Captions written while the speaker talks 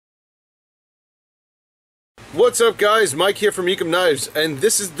What's up, guys? Mike here from Ekim Knives, and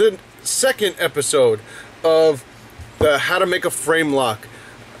this is the second episode of the how to make a frame lock.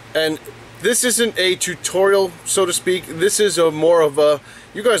 And this isn't a tutorial, so to speak. This is more of a,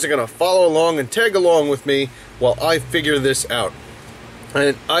 you guys are gonna follow along and tag along with me while I figure this out.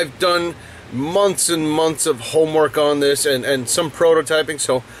 And I've done months and months of homework on this and some prototyping,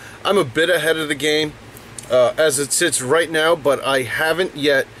 so I'm a bit ahead of the game as it sits right now, but I haven't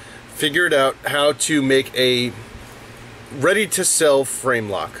yet figured out how to make a ready-to-sell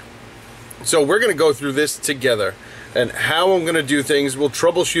frame lock. So we're going to go through this together, and how I'm going to do things. We'll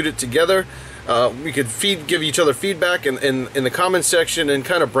troubleshoot it together. We could give each other feedback in the comment section and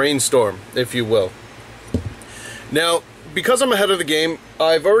kind of brainstorm, if you will. Now, because I'm ahead of the game,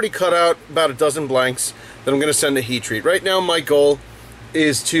 I've already cut out about a dozen blanks that I'm going to send to heat treat. Right now, my goal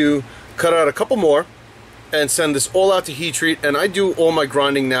is to cut out a couple more and send this all out to heat treat, and I do all my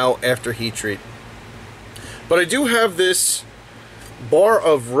grinding now after heat treat. But I do have this bar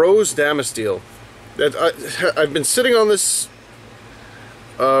of rose damasteel that I've been sitting on this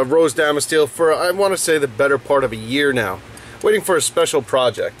rose damasteel for, I want to say, the better part of a year now, waiting for a special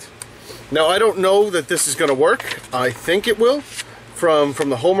project. Now, I don't know that this is going to work. I think it will from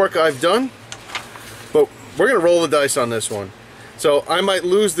the homework I've done, but we're going to roll the dice on this one. So I might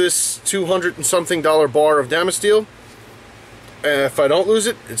lose this $200 and something bar of damasteel, and if I don't lose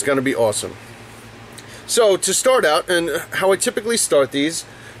it, it's going to be awesome. So to start out, and how I typically start these,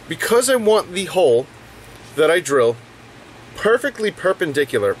 because I want the hole that I drill perfectly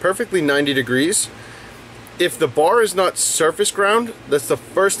perpendicular, perfectly 90 degrees, if the bar is not surface ground, that's the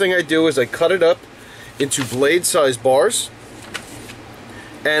first thing I do is I cut it up into blade size bars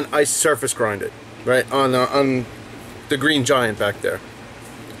and I surface grind it, right, on the green giant back there,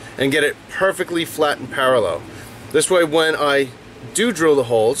 and get it perfectly flat and parallel. This way, when I do drill the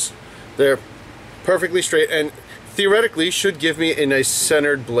holes, they're perfectly straight and theoretically should give me a nice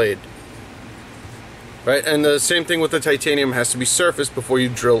centered blade, right? And the same thing with the titanium, has to be surfaced before you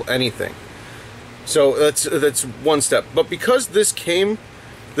drill anything. So that's one step. But because this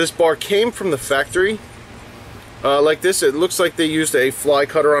bar came from the factory like this, it looks like they used a fly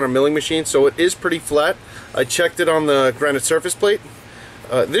cutter on a milling machine, so it is pretty flat. I checked it on the granite surface plate.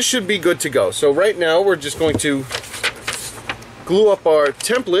 This should be good to go. So right now we're just going to glue up our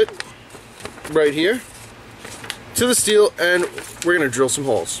template right here to the steel, and we're going to drill some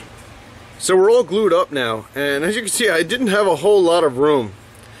holes. So we're all glued up now, and as you can see, I didn't have a whole lot of room.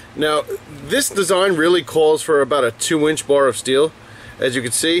 Now, this design really calls for about a 2-inch bar of steel. As you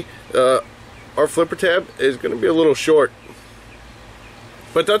can see, our flipper tab is going to be a little short,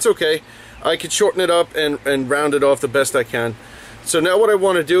 but that's okay. I could shorten it up and round it off the best I can. So now what I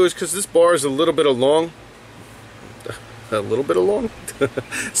want to do is, because this bar is a little bit long,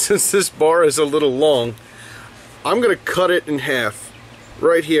 since this bar is a little long, I'm going to cut it in half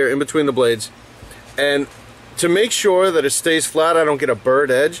right here in between the blades. And to make sure that it stays flat, I don't get a burred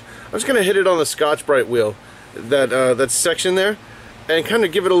edge, I'm just going to hit it on the Scotch-Brite wheel, that section there, and kind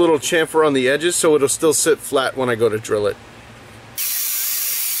of give it a little chamfer on the edges so it'll still sit flat when I go to drill it.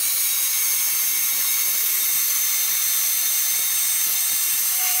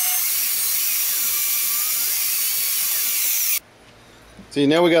 See,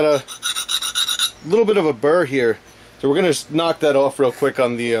 now we got a little bit of a burr here, so we're going to knock that off real quick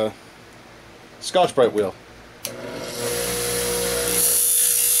on the Scotch-Brite wheel.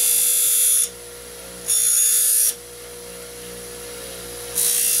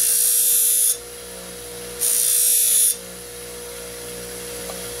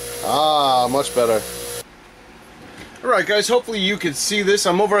 Ah, much better. Alright guys, hopefully you can see this.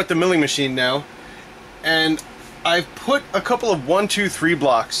 I'm over at the milling machine now, and I've put a couple of 1, 2, 3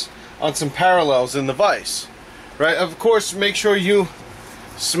 blocks on some parallels in the vise. Right? Of course, make sure you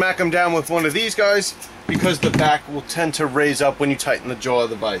smack them down with one of these guys, because the back will tend to raise up when you tighten the jaw of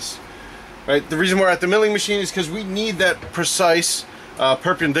the vise. Right? The reason we're at the milling machine is because we need that precise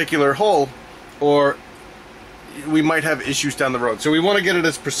perpendicular hole, or we might have issues down the road. So we want to get it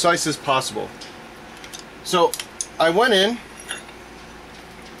as precise as possible. So I went in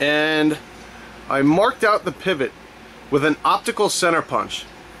and I marked out the pivot with an optical center punch.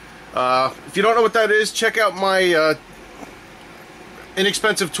 If you don't know what that is, check out my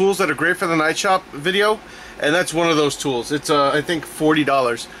inexpensive tools that are great for the night shop video, and that's one of those tools. It's I think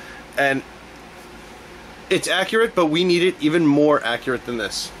 $40, and it's accurate, but we need it even more accurate than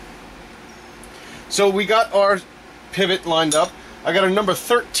this. So we got our pivot lined up. I got a number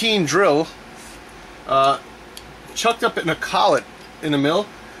 13 drill chucked up in a collet in the mill.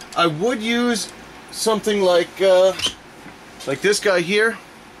 I would use something like this guy here,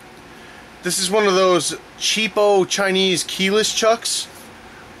 This is one of those cheapo Chinese keyless chucks,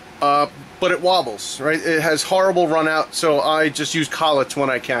 but it wobbles, right? It has horrible run out, so I just use collets when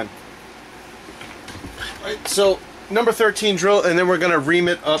I can. Right, so number 13 drill, and then we're going to ream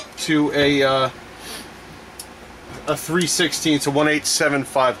it up to a 3/16, so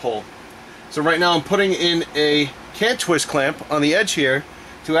 1/875 hole. So right now I'm putting in a cant twist clamp on the edge here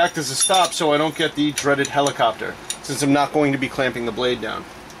to act as a stop so I don't get the dreaded helicopter, since I'm not going to be clamping the blade down.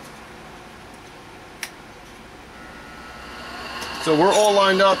 So we're all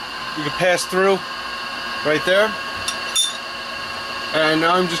lined up. You can pass through right there. And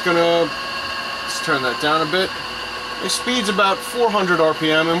now I'm just gonna turn that down a bit. The speed's about 400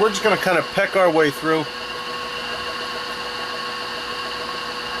 RPM, and we're just gonna kind of peck our way through.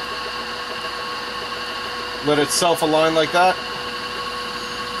 Let it self-align like that,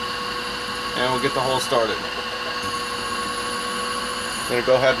 and we'll get the hole started. Gonna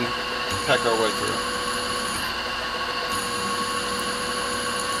go ahead and peck our way through.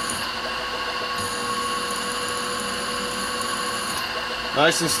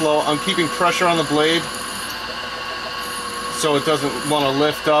 Nice and slow. I'm keeping pressure on the blade so it doesn't want to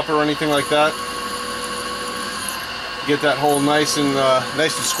lift up or anything like that. Get that hole nice and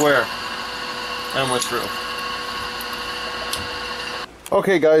square, and we're through.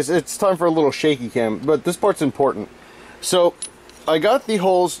 Okay guys, it's time for a little shaky cam, but this part's important. So I got the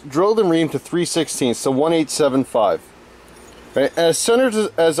holes drilled and reamed to 3/16, so 1/875. Right, as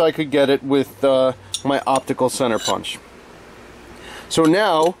centered as I could get it with my optical center punch. So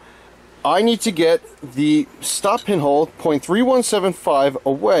now I need to get the stop pin hole 0.3175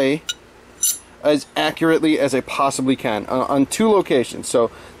 away as accurately as I possibly can on two locations,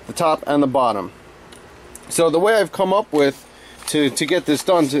 so the top and the bottom. So the way I've come up with to get this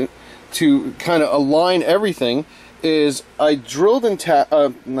done, to kind of align everything, is I drilled and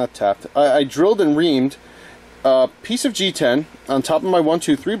I drilled and reamed a piece of G10 on top of my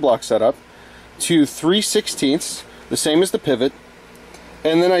 1-2-3 block setup to 3/16, the same as the pivot,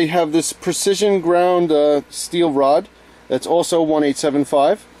 and then I have this precision ground steel rod that's also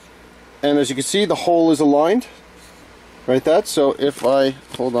 1/875, and as you can see the hole is aligned right that. So if I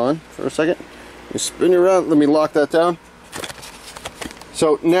hold on for a second, you spin it around, let me lock that down.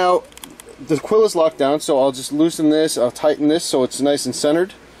 So now the quill is locked down, so I'll just loosen this, I'll tighten this so it's nice and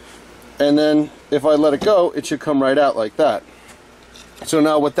centered, and then if I let it go, it should come right out like that. So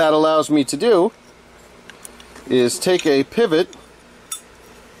now what that allows me to do is take a pivot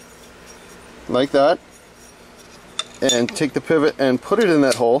like that, and take the pivot and put it in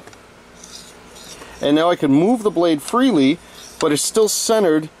that hole, and now I can move the blade freely, but it's still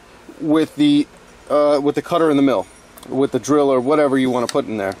centered with the cutter in the mill, with the drill or whatever you want to put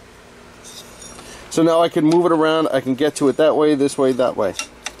in there. So now I can move it around, I can get to it that way, this way, that way.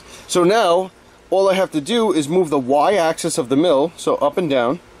 So now all I have to do is move the y-axis of the mill, so up and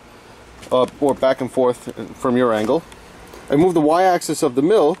down, or back and forth from your angle. I move the y-axis of the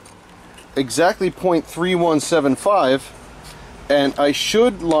mill exactly 0.3175, and I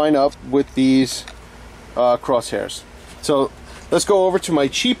should line up with these crosshairs. So let's go over to my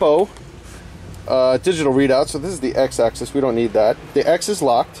cheapo digital readout. So this is the x-axis, we don't need that. The x is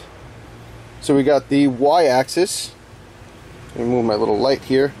locked, so we got the y-axis. Let me move my little light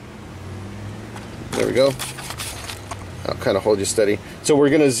here. There we go. I'll kind of hold you steady. So we're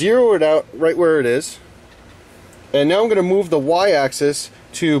going to zero it out right where it is, and now I'm going to move the y-axis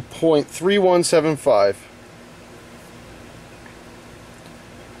to 0.3175.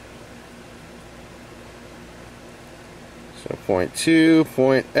 So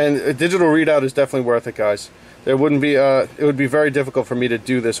 0.2, and a digital readout is definitely worth it, guys. There wouldn't be it would be very difficult for me to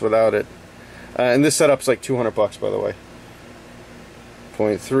do this without it. And this setup's like $200 by the way.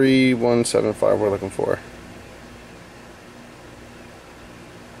 0.3175 we're looking for.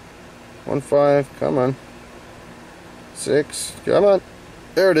 1.5, come on. 6, come on.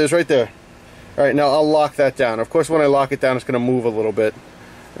 There it is, right there. Alright, now I'll lock that down. Of course, when I lock it down, it's going to move a little bit.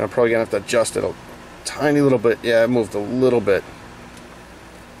 And I'm probably going to have to adjust it a tiny little bit. Yeah, it moved a little bit.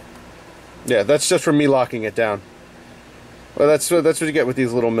 Yeah, that's just from me locking it down. Well, that's what you get with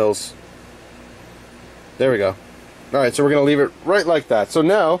these little mills. There we go. Alright, so we're going to leave it right like that. So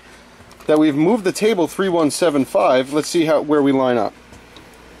now that we've moved the table 3175, let's see where we line up.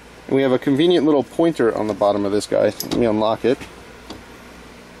 And we have a convenient little pointer on the bottom of this guy. Let me unlock it.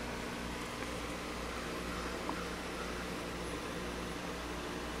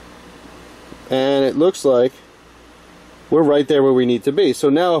 And it looks like we're right there where we need to be. So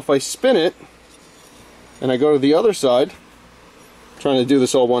now if I spin it and I go to the other side, I'm trying to do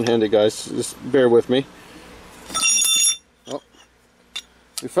this all one-handed, guys, just bear with me. Oh,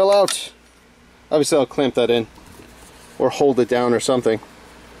 we fell out. Obviously I'll clamp that in or hold it down or something.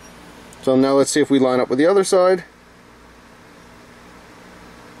 So now let's see if we line up with the other side.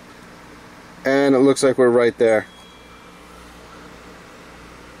 And it looks like we're right there.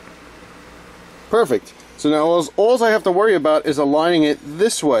 Perfect. So now all I have to worry about is aligning it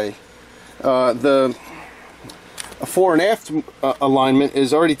this way. The fore and aft alignment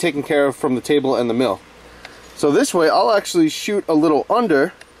is already taken care of from the table and the mill. So this way I'll actually shoot a little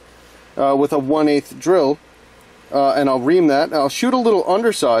under with a 1/8 drill, and I'll ream that. And I'll shoot a little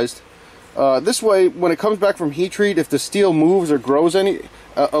undersized. This way, when it comes back from heat treat, if the steel moves or grows a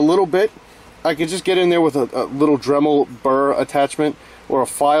little bit, I can just get in there with a little Dremel burr attachment or a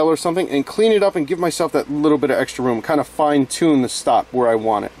file or something and clean it up and give myself that little bit of extra room, kind of fine tune the stop where I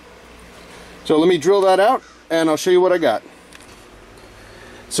want it. So let me drill that out and I'll show you what I got.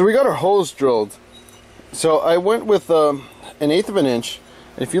 So we got our holes drilled. So I went with 1/8 of an inch.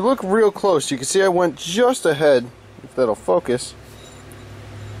 And if you look real close, you can see I went just ahead, if that'll focus,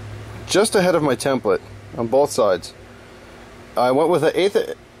 just ahead of my template on both sides. I went with an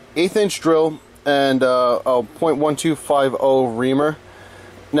eighth inch drill and a .1250 reamer.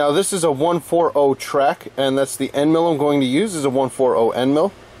 Now this is a 140 track, and that's the end mill I'm going to use is a 140 end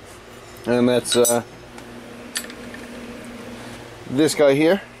mill, and that's this guy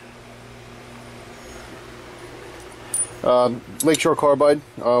here, Lakeshore Carbide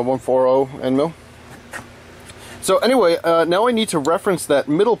 140 end mill. So anyway, now I need to reference that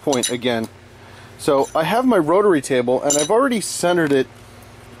middle point again. So I have my rotary table and I've already centered it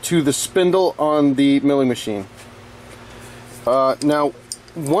to the spindle on the milling machine. Now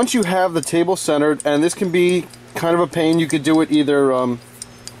once you have the table centered, and this can be kind of a pain, you could do it either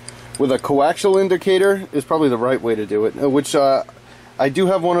with a coaxial indicator is probably the right way to do it, which I do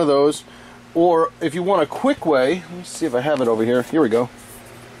have one of those, or if you want a quick way, let me see if I have it over here. Here we go.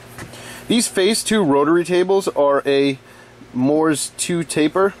 These phase 2 rotary tables are a Moore's 2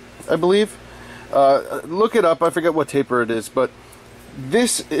 taper, I believe. Look it up, I forget what taper it is, but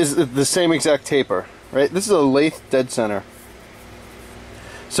this is the same exact taper, right? This is a lathe dead center.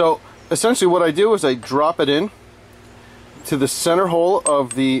 So essentially what I do is I drop it in to the center hole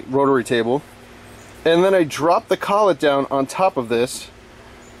of the rotary table, and then I drop the collet down on top of this,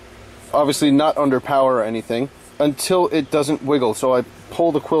 obviously not under power or anything, until it doesn't wiggle. So I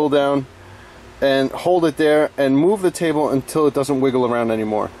pull the quill down and hold it there and move the table until it doesn't wiggle around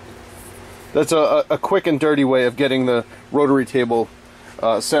anymore. That's a quick and dirty way of getting the rotary table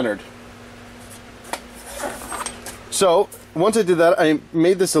centered. So once I did that, I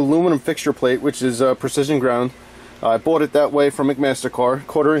made this aluminum fixture plate, which is precision ground. I bought it that way from McMaster-Carr,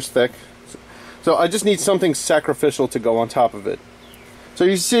 1/4 inch thick. So I just need something sacrificial to go on top of it. So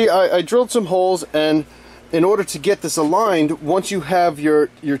you see, I drilled some holes, and in order to get this aligned, once you have your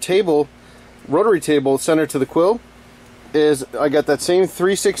table, rotary table centered to the quill, is I got that same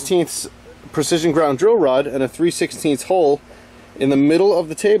 3/16 precision ground drill rod and a 3/16 hole in the middle of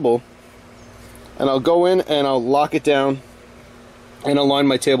the table, and I'll go in and I'll lock it down and align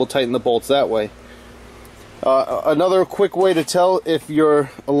my table, tighten the bolts that way. Another quick way to tell if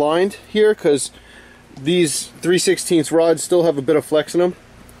you're aligned here, because these 3/16 rods still have a bit of flex in them,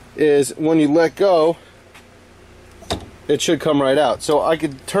 is when you let go, it should come right out. So I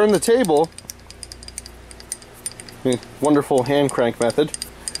could turn the table, wonderful hand crank method.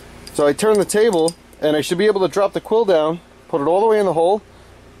 So I turn the table and I should be able to drop the quill down, put it all the way in the hole,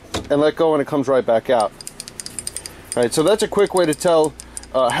 and let go, and it comes right back out. All right, so that's a quick way to tell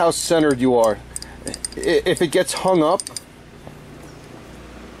how centered you are. If it gets hung up,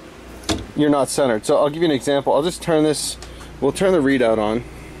 you're not centered. So I'll give you an example. I'll just turn this, we'll turn the readout on,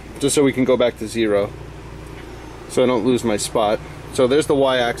 just so we can go back to 0, so I don't lose my spot. So there's the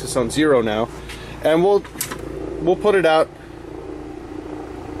y-axis on 0 now, and we'll put it out,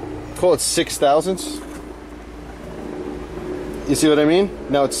 call it 6 thousandths. You see what I mean?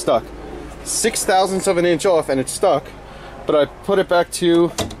 Now it's stuck. 6 thousandths of an inch off and it's stuck, but I put it back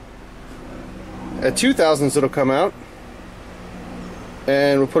to at 2 thousandths, it'll come out,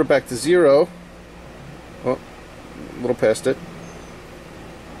 and we'll put it back to 0. Oh, a little past it.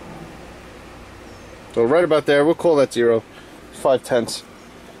 So right about there, we'll call that 0, 5/10,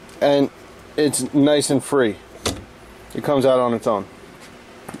 and it's nice and free. It comes out on its own.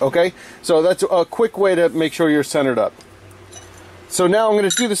 Okay, so that's a quick way to make sure you're centered up. So now I'm going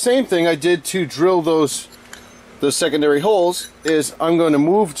to do the same thing I did to drill those secondary holes. Is I'm going to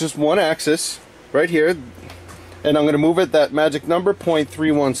move just one axis right here, and I'm going to move it that magic number,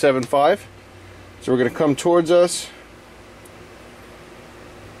 0.3175. So we're going to come towards us.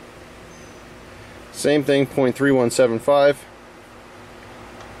 Same thing, 0.3175.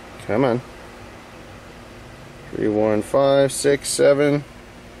 Come on. 315, 6, 7,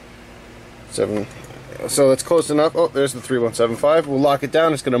 7. So that's close enough. Oh, there's the 3175. We'll lock it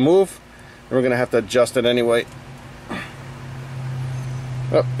down. It's going to move. And we're going to have to adjust it anyway.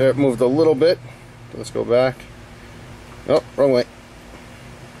 Oh, it moved a little bit. Let's go back. Oh, wrong way.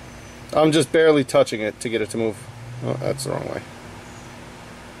 I'm just barely touching it to get it to move. Oh, that's the wrong way.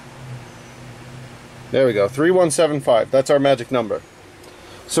 There we go. 3175. That's our magic number.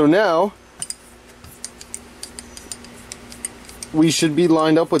 So now we should be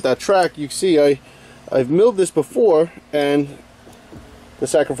lined up with that track. You see I've milled this before, and the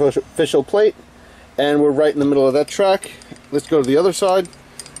sacrificial plate, and we're right in the middle of that track. Let's go to the other side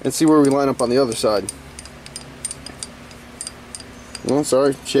and see where we line up on the other side. Oh,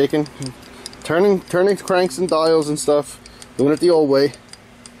 sorry, shaking. Turning cranks and dials and stuff. Doing it the old way.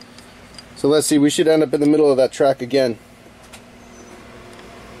 So let's see, we should end up in the middle of that track again.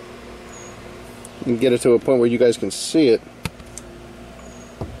 And get it to a point where you guys can see it.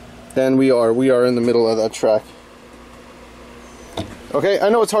 And we are in the middle of that track. Okay, I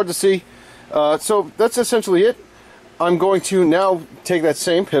know it's hard to see. So that's essentially it. I'm going to now take that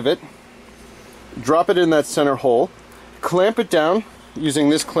same pivot, drop it in that center hole, clamp it down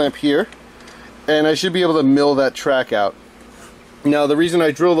using this clamp here, and I should be able to mill that track out. Now the reason I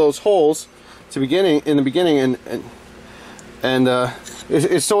drill those holes in the beginning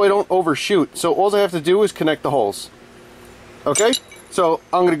is so I don't overshoot. So all I have to do is connect the holes. Okay, so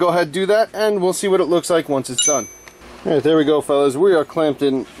I'm going to go ahead and do that, and we'll see what it looks like once it's done. Alright, there we go, fellas. We are clamped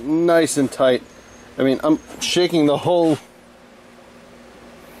in nice and tight. I mean, I'm shaking the whole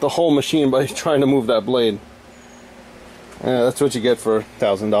machine by trying to move that blade. Yeah, that's what you get for a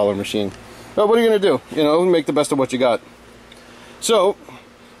 $1,000 machine. But what are you going to do? You know, make the best of what you got. So,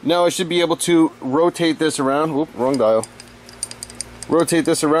 now I should be able to rotate this around. Whoop, wrong dial. Rotate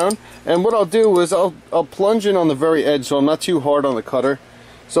this around. And what I'll do is I'll plunge in on the very edge so I'm not too hard on the cutter.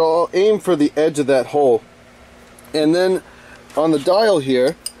 So I'll aim for the edge of that hole. And then on the dial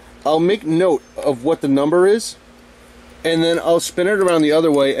here, I'll make note of what the number is. And then I'll spin it around the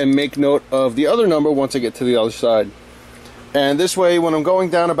other way and make note of the other number once I get to the other side. And this way, when I'm going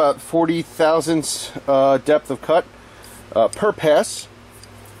down about 40 thousandths depth of cut per pass,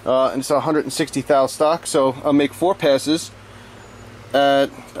 and it's 160 thou stock, so I'll make 4 passes at,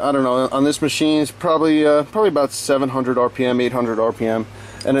 I don't know, on this machine it's probably about 700 RPM, 800 RPM,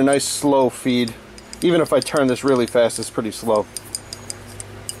 and a nice slow feed. Even if I turn this really fast, it's pretty slow.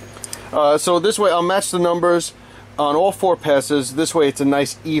 So this way I'll match the numbers on all 4 passes. This way it's a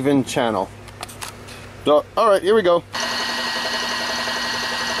nice even channel. So, alright, here we go.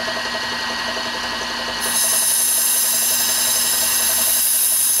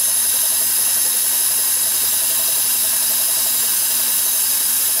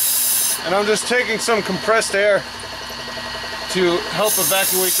 And I'm just taking some compressed air to help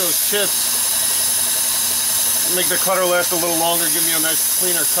evacuate those chips. Make the cutter last a little longer, give me a nice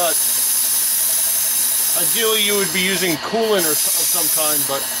cleaner cut. Ideally you would be using coolant of some kind,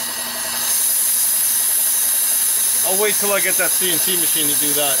 but I'll wait till I get that CNC machine to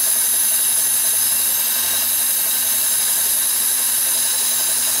do that.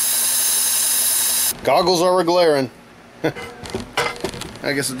 Goggles are a-glaring.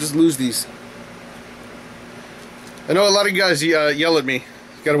 I guess I'll just lose these. I know a lot of you guys yell at me.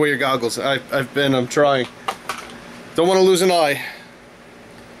 You gotta wear your goggles. I'm trying. Don't want to lose an eye.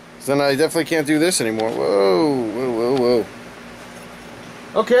 Then I definitely can't do this anymore. Whoa, whoa, whoa, whoa.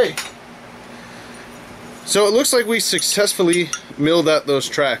 Okay. So it looks like we successfully milled out those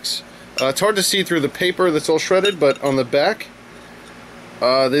tracks. It's hard to see through the paper that's all shredded, but on the back,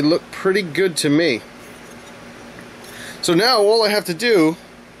 they look pretty good to me. So now all I have to do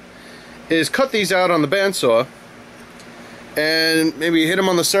is cut these out on the bandsaw and maybe hit them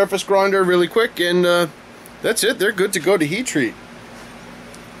on the surface grinder really quick, and that's it. They're good to go to heat treat.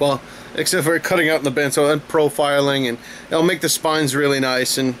 Well, except for cutting out in the bandsaw and profiling, and it'll make the spines really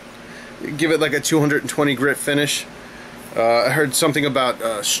nice and give it like a 220 grit finish. I heard something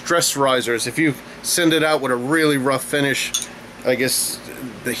about stress risers. If you send it out with a really rough finish, I guess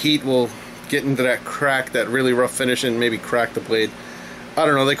the heat will get into that crack, that really rough finish, and maybe crack the blade. I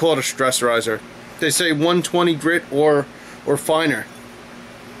don't know, they call it a stress riser. They say 120 grit or finer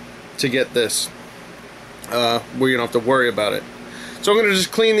to get this, where you don't have to worry about it. So I'm going to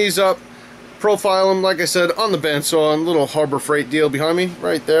just clean these up, profile them, like I said, on the bandsaw, and a little Harbor Freight deal behind me,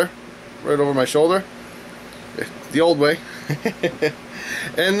 right there, right over my shoulder, the old way.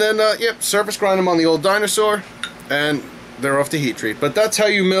 And then, yep, surface grind them on the old dinosaur, and they're off to heat treat. But that's how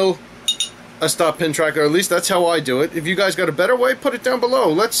you mill a stop pin tracker. At least that's how I do it. If you guys got a better way, put it down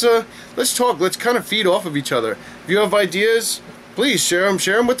below. Let's talk. Let's kind of feed off of each other. If you have ideas, please share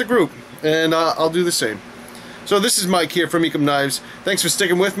them with the group, and I'll do the same. So this is Mike here from Ekim Knives. Thanks for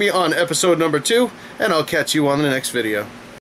sticking with me on episode number 2, and I'll catch you on the next video.